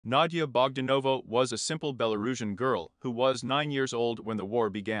Nadia Bogdanova was a simple Belarusian girl who was 9 years old when the war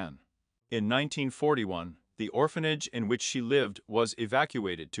began. In 1941, the orphanage in which she lived was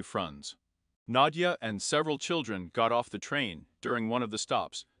evacuated to Frunze. Nadia and several children got off the train during one of the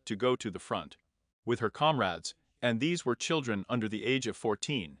stops to go to the front. With her comrades, and these were children under the age of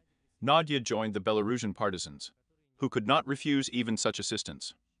 14, Nadia joined the Belarusian partisans, who could not refuse even such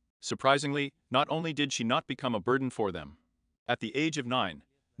assistance. Surprisingly, not only did she not become a burden for them. At the age of 9,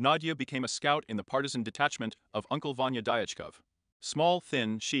 Nadia became a scout in the partisan detachment of Uncle Vanya Dyachkov. Small,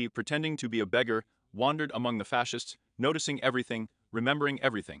 thin, she, pretending to be a beggar, wandered among the fascists, noticing everything, remembering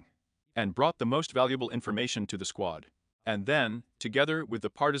everything, and brought the most valuable information to the squad. And then, together with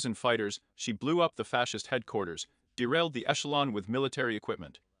the partisan fighters, she blew up the fascist headquarters, derailed the echelon with military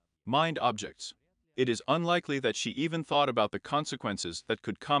equipment, mined objects. It is unlikely that she even thought about the consequences that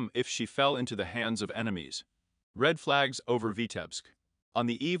could come if she fell into the hands of enemies. Red flags over Vitebsk. On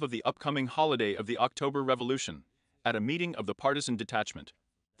the eve of the upcoming holiday of the October Revolution, at a meeting of the partisan detachment,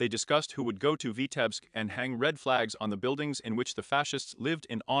 they discussed who would go to Vitebsk and hang red flags on the buildings in which the fascists lived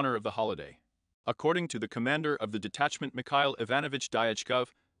in honor of the holiday. According to the commander of the detachment Mikhail Ivanovich Dyachkov,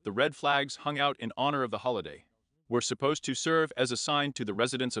 the red flags hung out in honor of the holiday were supposed to serve as a sign to the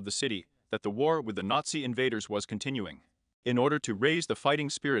residents of the city that the war with the Nazi invaders was continuing. In order to raise the fighting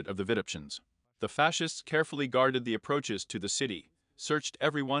spirit of the Vitebsians, the fascists carefully guarded the approaches to the city, searched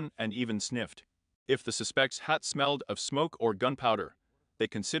everyone and even sniffed. If the suspect's hat smelled of smoke or gunpowder, they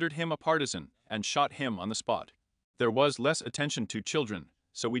considered him a partisan and shot him on the spot. There was less attention to children,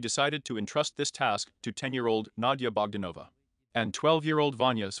 so we decided to entrust this task to 10-year-old Nadia Bogdanova and 12-year-old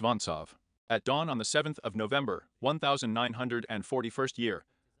Vanya Zvantsov. At dawn on the 7th of November, 1941st year,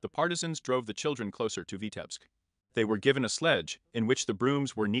 the partisans drove the children closer to Vitebsk. They were given a sledge, in which the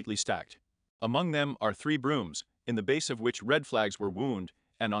brooms were neatly stacked. Among them are 3 brooms, in the base of which red flags were wound,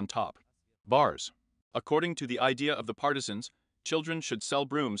 and on top, bars. According to the idea of the partisans, children should sell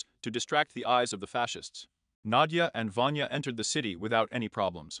brooms to distract the eyes of the fascists. Nadia and Vanya entered the city without any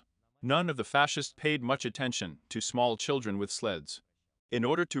problems. None of the fascists paid much attention to small children with sleds. In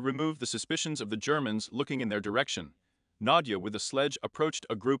order to remove the suspicions of the Germans looking in their direction, Nadia with a sledge approached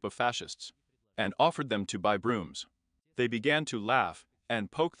a group of fascists and offered them to buy brooms. They began to laugh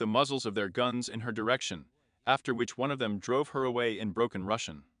and poke the muzzles of their guns in her direction, after which one of them drove her away in broken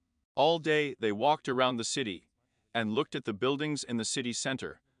Russian. All day they walked around the city and looked at the buildings in the city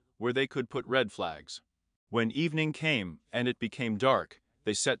center, where they could put red flags. When evening came and it became dark,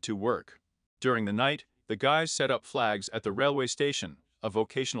 they set to work. During the night, the guys set up flags at the railway station, a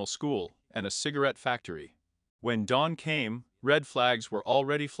vocational school, and a cigarette factory. When dawn came, red flags were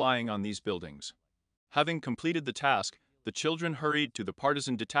already flying on these buildings. Having completed the task, the children hurried to the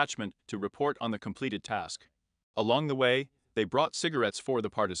partisan detachment to report on the completed task. Along the way, they brought cigarettes for the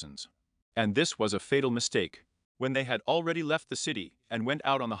partisans. And this was a fatal mistake. When they had already left the city and went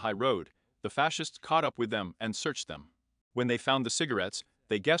out on the high road, the fascists caught up with them and searched them. When they found the cigarettes,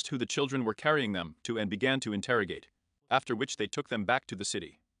 they guessed who the children were carrying them to and began to interrogate, after which they took them back to the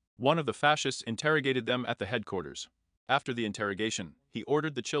city. One of the fascists interrogated them at the headquarters. After the interrogation, he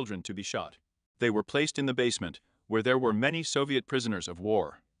ordered the children to be shot. They were placed in the basement, where there were many Soviet prisoners of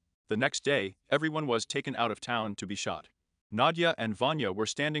war. The next day, everyone was taken out of town to be shot. Nadia and Vanya were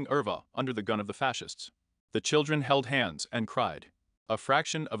standing under the gun of the fascists. The children held hands and cried. A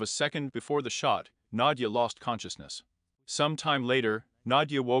fraction of a second before the shot, Nadia lost consciousness. Some time later,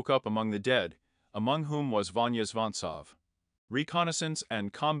 Nadia woke up among the dead, among whom was Vanya Zvantsov. Reconnaissance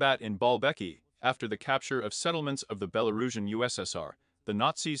and combat in Byelorussian. After the capture of settlements of the Belarusian USSR, the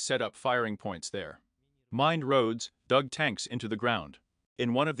Nazis set up firing points there. Mined roads, dug tanks into the ground.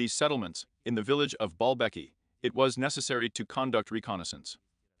 In one of these settlements, in the village of Byelorussian, it was necessary to conduct reconnaissance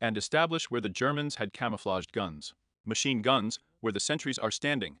and establish where the Germans had camouflaged guns. Machine guns, where the sentries are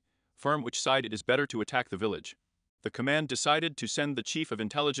standing, firm which side it is better to attack the village. The command decided to send the chief of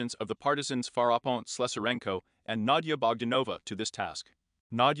intelligence of the partisans Farapont Slesarenko and Nadia Bogdanova to this task.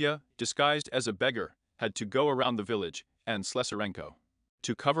 Nadia, disguised as a beggar, had to go around the village, and Slesarenko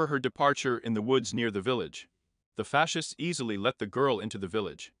to cover her departure in the woods near the village. The fascists easily let the girl into the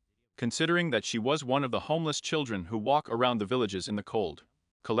village, considering that she was one of the homeless children who walk around the villages in the cold,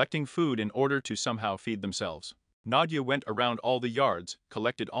 collecting food in order to somehow feed themselves. Nadia went around all the yards,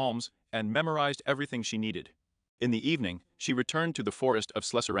 collected alms, and memorized everything she needed. In the evening, she returned to the forest of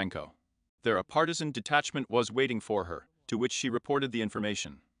Slesarenko. There a partisan detachment was waiting for her, to which she reported the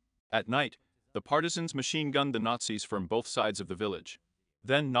information. At night, the partisans machine-gunned the Nazis from both sides of the village.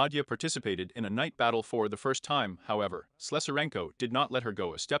 Then Nadia participated in a night battle for the first time. However, Slesarenko did not let her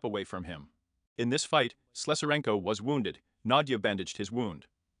go a step away from him. In this fight, Slesarenko was wounded. Nadia bandaged his wound.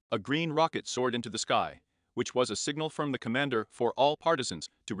 A green rocket soared into the sky, which was a signal from the commander for all partisans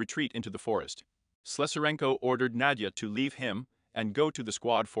to retreat into the forest. Slesarenko ordered Nadia to leave him and go to the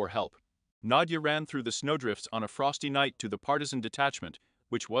squad for help. Nadia ran through the snowdrifts on a frosty night to the partisan detachment,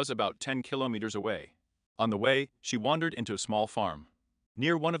 which was about 10 kilometers away. On the way, she wandered into a small farm.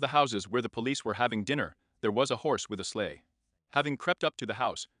 Near one of the houses where the police were having dinner, there was a horse with a sleigh. Having crept up to the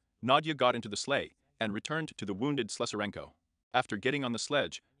house, Nadia got into the sleigh and returned to the wounded Slesarenko. After getting on the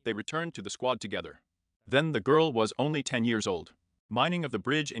sledge, they returned to the squad together. Then the girl was only 10 years old. Mining of the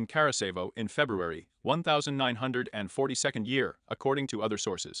bridge in Karasevo in February 1942 year, according to other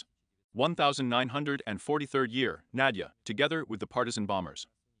sources. 1943 year, Nadia, together with the partisan bombers,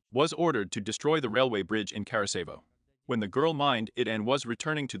 was ordered to destroy the railway bridge in Karasevo. When the girl mined it and was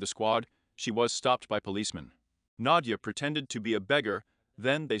returning to the squad, she was stopped by policemen. Nadia pretended to be a beggar,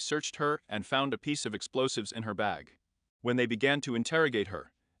 then they searched her and found a piece of explosives in her bag. When they began to interrogate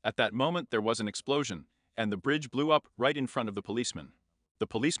her, at that moment there was an explosion, and the bridge blew up right in front of the policeman. The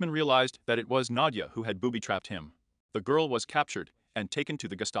policeman realized that it was Nadia who had booby-trapped him. The girl was captured and taken to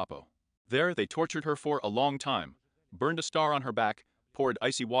the Gestapo. There they tortured her for a long time, burned a star on her back, poured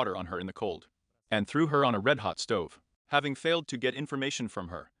icy water on her in the cold, and threw her on a red-hot stove. Having failed to get information from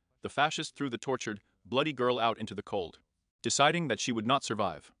her, the fascists threw the tortured, bloody girl out into the cold. Deciding that she would not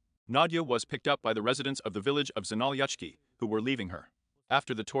survive, Nadia was picked up by the residents of the village of Zanalyachki, who were leaving her.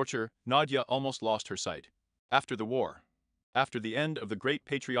 After the torture, Nadia almost lost her sight. After the war. After the end of the Great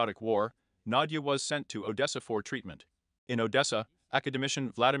Patriotic War, Nadia was sent to Odessa for treatment. In Odessa, academician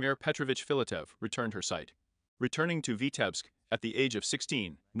Vladimir Petrovich Filatev returned her sight. Returning to Vitebsk, at the age of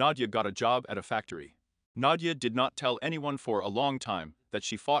 16, Nadia got a job at a factory. Nadia did not tell anyone for a long time that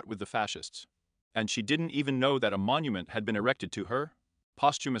she fought with the fascists. And she didn't even know that a monument had been erected to her,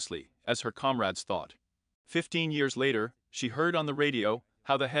 posthumously, as her comrades thought. 15 years later, she heard on the radio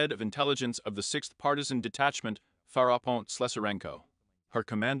how the head of intelligence of the 6th Partisan Detachment, Farapont Slesarenko, her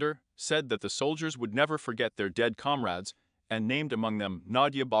commander, said that the soldiers would never forget their dead comrades, and named among them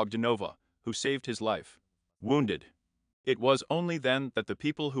Nadia Bogdanova, who saved his life. Wounded. It was only then that the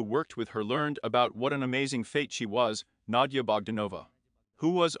people who worked with her learned about what an amazing fate she was, Nadia Bogdanova,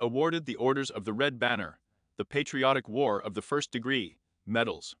 who was awarded the Orders of the Red Banner, the Patriotic War of the First Degree,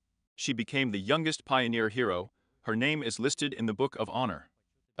 medals. She became the youngest pioneer hero. Her name is listed in the Book of Honor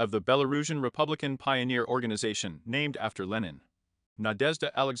of the Belarusian Republican Pioneer Organization named after Lenin.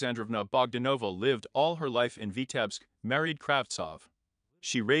 Nadezhda Aleksandrovna Bogdanova lived all her life in Vitebsk, married Kravtsov.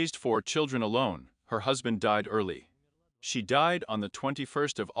 She raised 4 children alone. Her husband died early. She died on the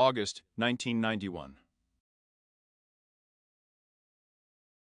 21st of August, 1991.